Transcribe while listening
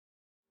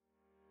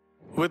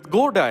With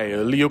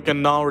GoDial, you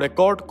can now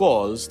record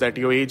calls that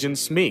your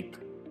agents make.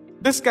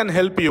 This can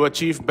help you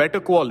achieve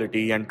better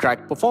quality and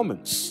track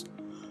performance.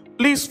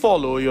 Please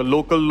follow your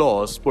local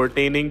laws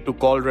pertaining to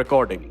call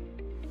recording.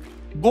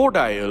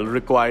 GoDial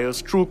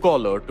requires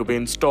Truecaller to be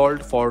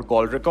installed for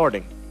call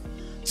recording.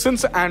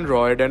 Since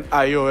Android and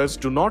iOS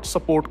do not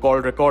support call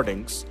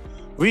recordings,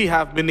 we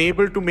have been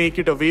able to make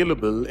it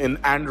available in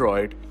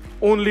Android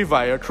only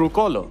via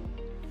Truecaller.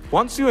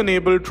 Once you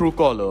enable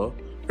Truecaller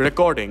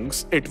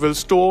recordings, it will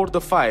store the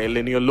file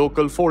in your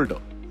local folder,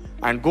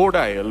 and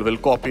GoDial will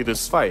copy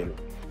this file.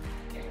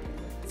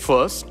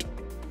 First,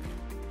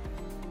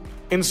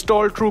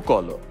 install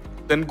Truecaller.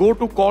 Then go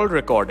to Call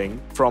Recording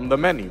from the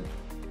menu.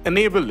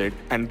 Enable it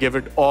and give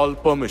it all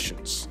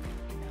permissions.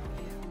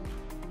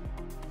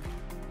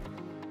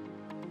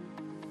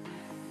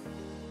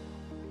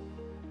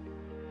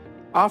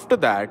 After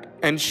that,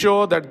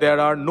 ensure that there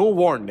are no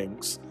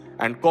warnings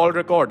and call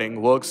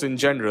recording works in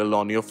general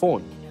on your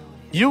phone.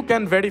 You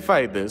can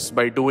verify this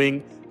by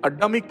doing a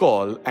dummy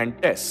call and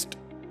test.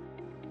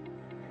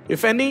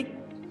 If any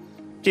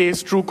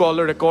case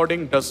Truecaller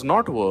recording does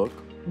not work,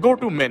 go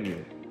to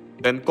Menu,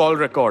 then Call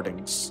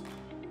Recordings.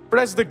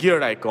 Press the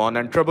gear icon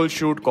and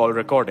troubleshoot call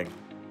recording.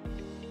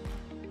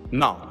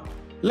 Now,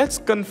 let's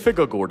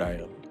configure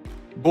GoDial.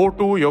 Go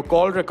to your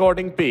call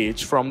recording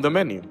page from the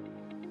menu.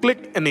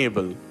 Click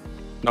Enable.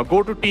 Now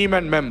go to Team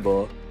and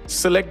Member,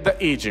 select the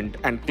agent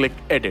and click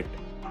Edit.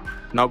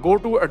 Now go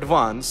to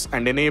Advanced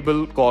and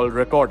enable call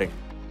recording.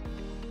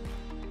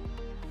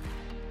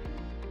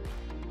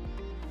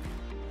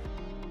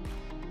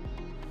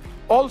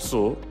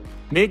 Also,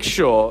 make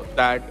sure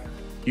that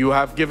you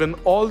have given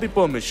all the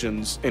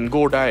permissions in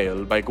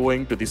GoDial by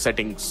going to the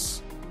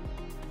settings.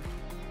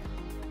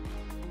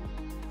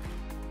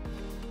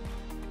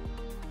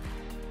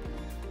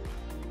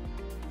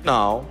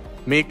 Now,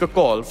 make a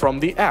call from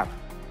the app.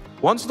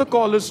 Once the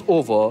call is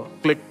over,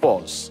 click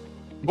Pause.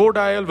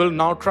 GoDial will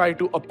now try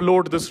to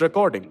upload this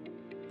recording.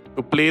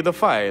 To play the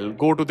file,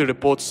 go to the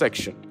Reports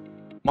section,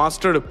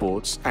 Master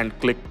Reports, and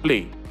click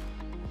Play.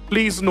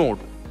 Please note,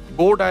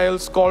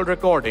 GoDial's call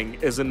recording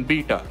is in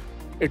beta.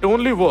 It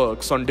only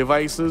works on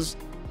devices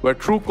where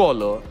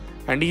Truecaller,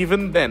 and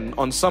even then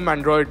on some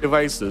Android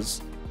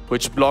devices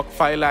which block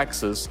file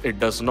access,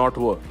 it does not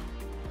work.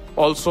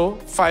 Also,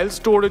 file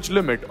storage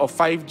limit of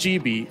 5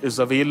 GB is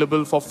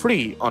available for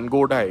free on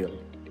GoDial.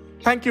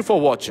 Thank you for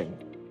watching.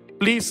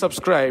 Please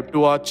subscribe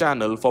to our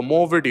channel for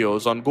more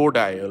videos on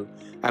GoDial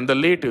and the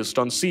latest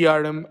on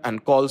CRM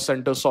and call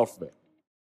center software.